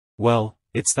Well,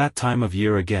 it's that time of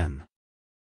year again.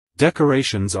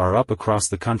 Decorations are up across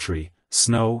the country,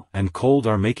 snow and cold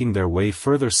are making their way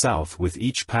further south with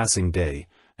each passing day,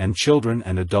 and children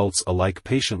and adults alike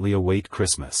patiently await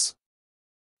Christmas.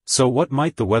 So what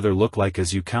might the weather look like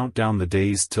as you count down the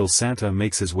days till Santa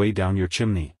makes his way down your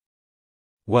chimney?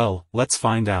 Well, let's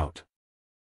find out.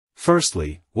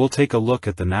 Firstly, we'll take a look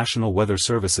at the National Weather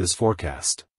Service's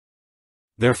forecast.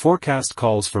 Their forecast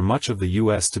calls for much of the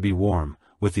U.S. to be warm,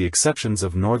 with the exceptions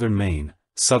of northern Maine,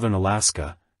 southern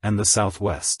Alaska, and the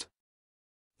southwest.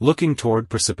 Looking toward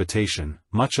precipitation,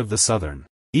 much of the southern,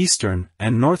 eastern,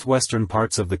 and northwestern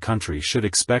parts of the country should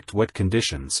expect wet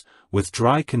conditions, with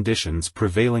dry conditions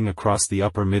prevailing across the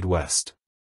upper Midwest.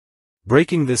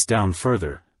 Breaking this down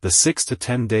further, the 6 to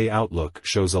 10 day outlook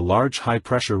shows a large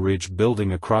high-pressure ridge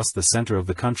building across the center of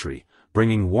the country,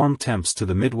 bringing warm temps to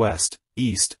the Midwest,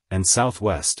 East, and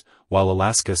Southwest, while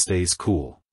Alaska stays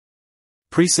cool.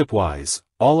 Precip-wise,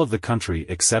 all of the country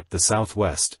except the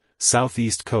Southwest,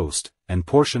 Southeast coast, and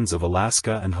portions of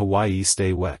Alaska and Hawaii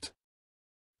stay wet.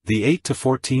 The 8 to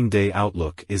 14 day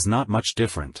outlook is not much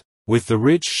different, with the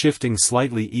ridge shifting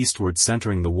slightly eastward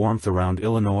centering the warmth around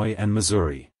Illinois and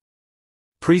Missouri.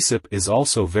 Precip is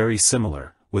also very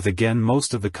similar, with again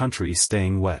most of the country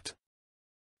staying wet.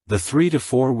 The 3 to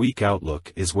 4 week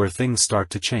outlook is where things start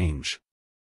to change.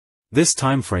 This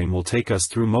timeframe will take us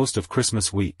through most of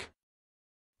Christmas week.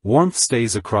 Warmth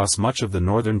stays across much of the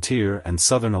northern tier and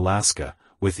southern Alaska,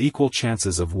 with equal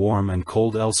chances of warm and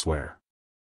cold elsewhere.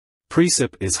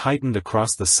 Precip is heightened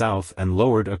across the south and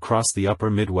lowered across the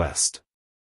upper Midwest.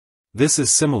 This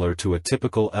is similar to a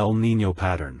typical El Niño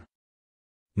pattern.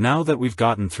 Now that we've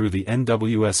gotten through the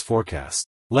NWS forecast,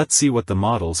 let's see what the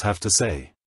models have to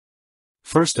say.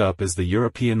 First up is the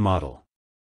European model.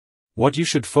 What you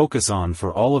should focus on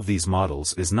for all of these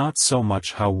models is not so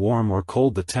much how warm or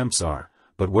cold the temps are,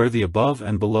 but where the above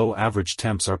and below average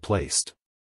temps are placed.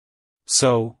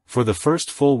 So, for the first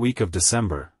full week of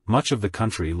December, much of the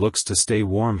country looks to stay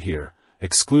warm here,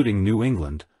 excluding New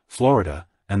England, Florida,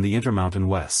 and the Intermountain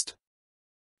West.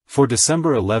 For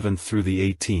December 11th through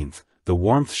the 18th, the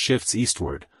warmth shifts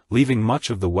eastward, leaving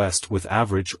much of the West with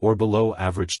average or below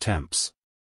average temps.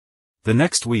 The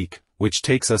next week, which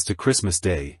takes us to Christmas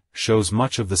Day, shows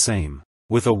much of the same,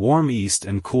 with a warm east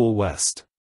and cool west.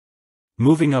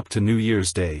 Moving up to New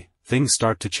Year's Day, things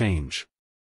start to change.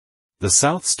 The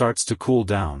south starts to cool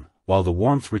down, while the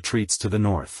warmth retreats to the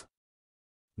north.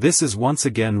 This is once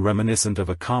again reminiscent of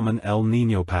a common El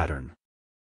Niño pattern.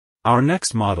 Our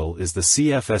next model is the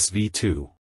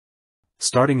CFSV2.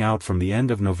 Starting out from the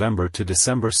end of November to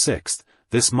December 6th,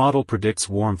 this model predicts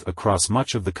warmth across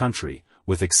much of the country,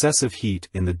 with excessive heat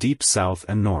in the deep south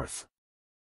and north.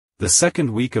 The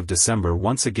second week of December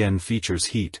once again features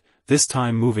heat, this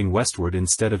time moving westward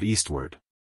instead of eastward.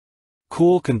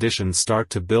 Cool conditions start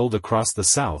to build across the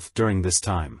south during this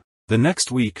time. The next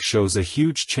week shows a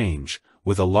huge change,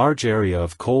 with a large area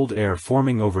of cold air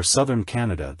forming over southern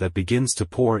Canada that begins to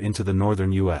pour into the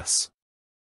northern U.S.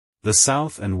 The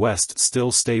south and west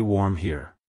still stay warm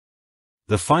here.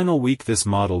 The final week this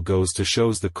model goes to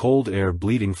shows the cold air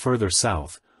bleeding further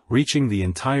south, reaching the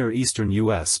entire eastern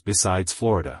U.S. besides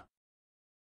Florida.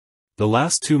 The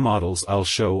last two models I'll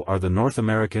show are the North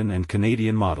American and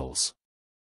Canadian models.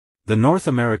 The North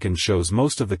American shows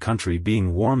most of the country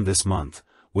being warm this month,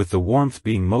 with the warmth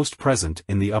being most present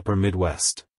in the upper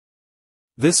Midwest.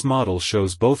 This model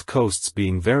shows both coasts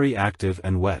being very active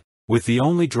and wet, with the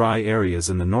only dry areas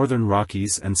in the northern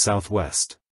Rockies and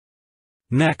southwest.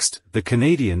 Next, the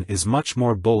Canadian is much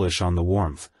more bullish on the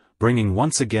warmth, bringing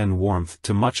once again warmth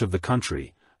to much of the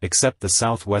country, except the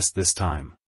southwest this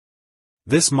time.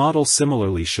 This model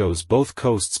similarly shows both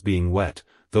coasts being wet,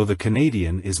 though the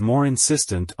Canadian is more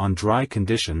insistent on dry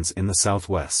conditions in the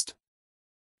southwest.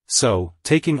 So,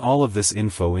 taking all of this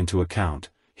info into account,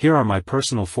 here are my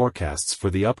personal forecasts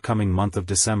for the upcoming month of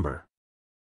December.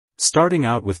 Starting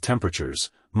out with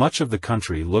temperatures, much of the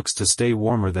country looks to stay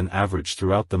warmer than average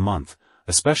throughout the month,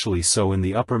 especially so in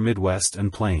the upper Midwest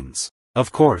and plains.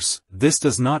 Of course, this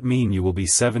does not mean you will be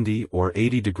 70 or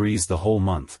 80 degrees the whole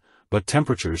month, but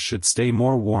temperatures should stay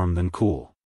more warm than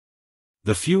cool.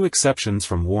 The few exceptions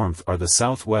from warmth are the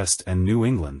Southwest and New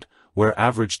England, where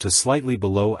average to slightly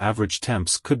below average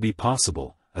temps could be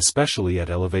possible, especially at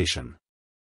elevation.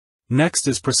 Next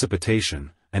is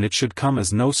precipitation, and it should come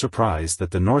as no surprise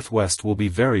that the Northwest will be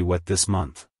very wet this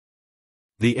month.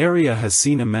 The area has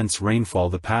seen immense rainfall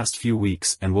the past few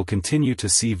weeks and will continue to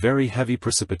see very heavy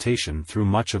precipitation through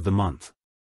much of the month.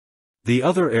 The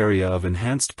other area of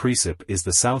enhanced precip is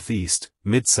the Southeast,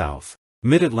 Mid-South,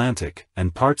 Mid-Atlantic,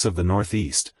 and parts of the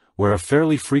Northeast, where a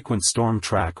fairly frequent storm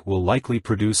track will likely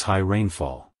produce high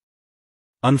rainfall.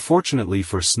 Unfortunately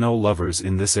for snow lovers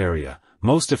in this area,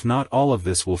 most if not all of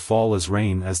this will fall as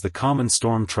rain, as the common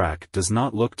storm track does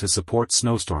not look to support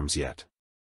snowstorms yet.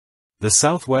 The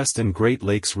Southwest and Great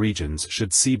Lakes regions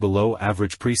should see below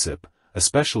average precip,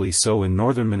 especially so in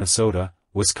northern Minnesota,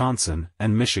 Wisconsin,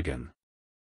 and Michigan.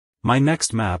 My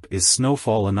next map is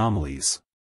snowfall anomalies.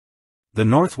 The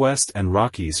Northwest and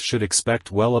Rockies should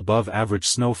expect well above average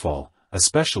snowfall,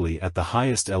 especially at the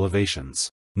highest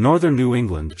elevations. Northern New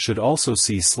England should also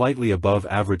see slightly above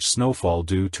average snowfall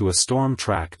due to a storm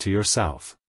track to your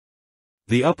south.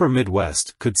 The upper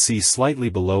Midwest could see slightly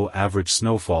below average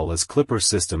snowfall, as clipper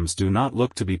systems do not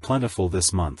look to be plentiful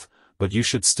this month, but you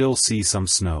should still see some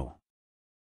snow.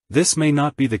 This may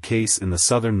not be the case in the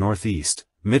southern Northeast,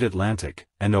 Mid-Atlantic,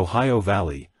 and Ohio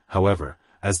Valley, however,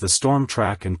 as the storm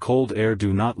track and cold air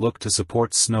do not look to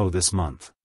support snow this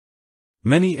month.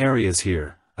 Many areas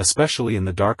here, especially in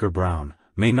the darker brown,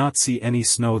 may not see any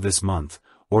snow this month,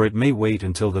 or it may wait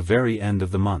until the very end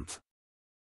of the month.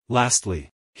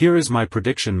 Lastly, here is my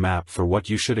prediction map for what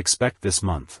you should expect this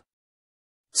month.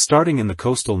 Starting in the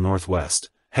coastal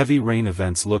Northwest, heavy rain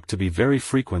events look to be very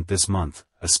frequent this month,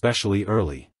 especially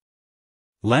early.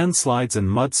 Landslides and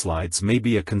mudslides may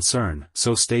be a concern,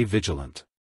 so stay vigilant.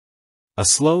 A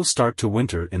slow start to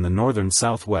winter in the northern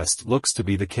Southwest looks to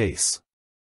be the case.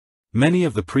 Many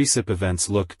of the precip events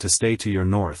look to stay to your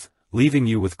north, leaving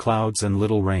you with clouds and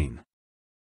little rain.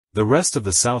 The rest of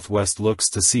the Southwest looks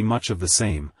to see much of the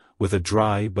same, with a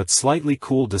dry but slightly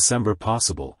cool December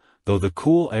possible, though the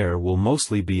cool air will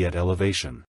mostly be at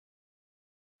elevation.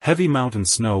 Heavy mountain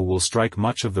snow will strike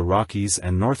much of the Rockies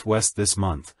and Northwest this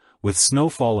month, with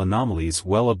snowfall anomalies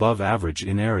well above average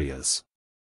in areas.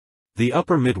 The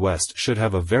upper Midwest should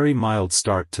have a very mild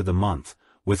start to the month,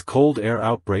 with cold air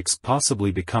outbreaks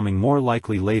possibly becoming more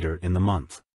likely later in the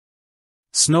month.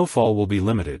 Snowfall will be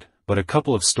limited, but a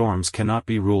couple of storms cannot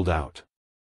be ruled out.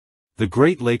 The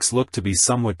Great Lakes look to be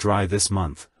somewhat dry this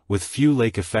month, with few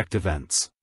lake effect events.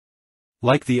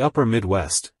 Like the upper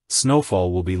Midwest,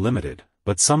 snowfall will be limited,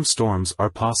 but some storms are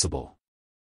possible.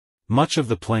 Much of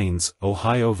the Plains,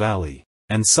 Ohio Valley,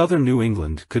 and southern New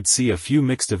England could see a few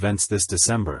mixed events this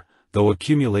December, though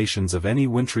accumulations of any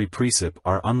wintry precip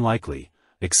are unlikely,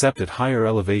 except at higher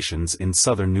elevations in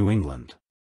southern New England.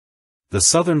 The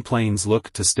southern plains look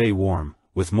to stay warm,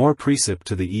 with more precip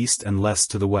to the east and less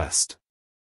to the west.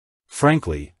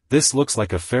 Frankly, this looks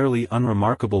like a fairly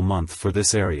unremarkable month for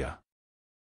this area.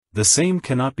 The same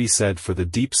cannot be said for the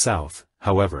deep south,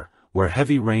 however, where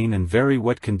heavy rain and very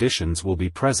wet conditions will be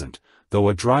present, though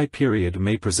a dry period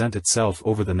may present itself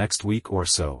over the next week or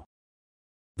so.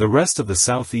 The rest of the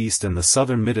southeast and the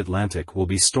southern mid-Atlantic will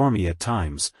be stormy at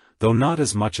times, though not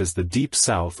as much as the deep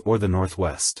south or the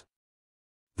northwest.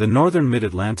 The northern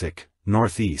mid-Atlantic,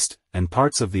 northeast, and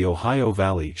parts of the Ohio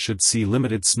Valley should see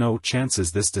limited snow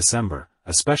chances this December,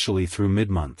 especially through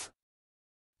mid-month.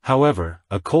 However,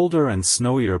 a colder and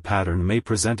snowier pattern may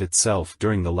present itself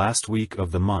during the last week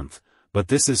of the month, but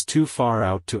this is too far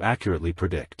out to accurately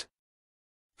predict.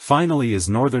 Finally is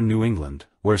northern New England,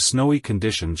 where snowy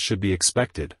conditions should be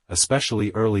expected,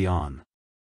 especially early on.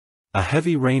 A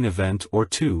heavy rain event or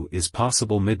two is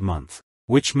possible mid-month,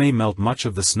 which may melt much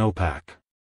of the snowpack.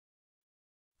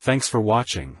 Thanks for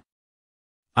watching.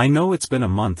 I know it's been a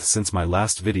month since my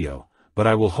last video, but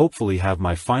I will hopefully have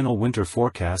my final winter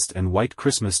forecast and white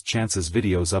Christmas chances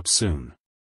videos up soon.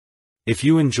 If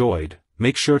you enjoyed,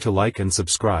 make sure to like and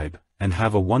subscribe, and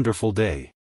have a wonderful day.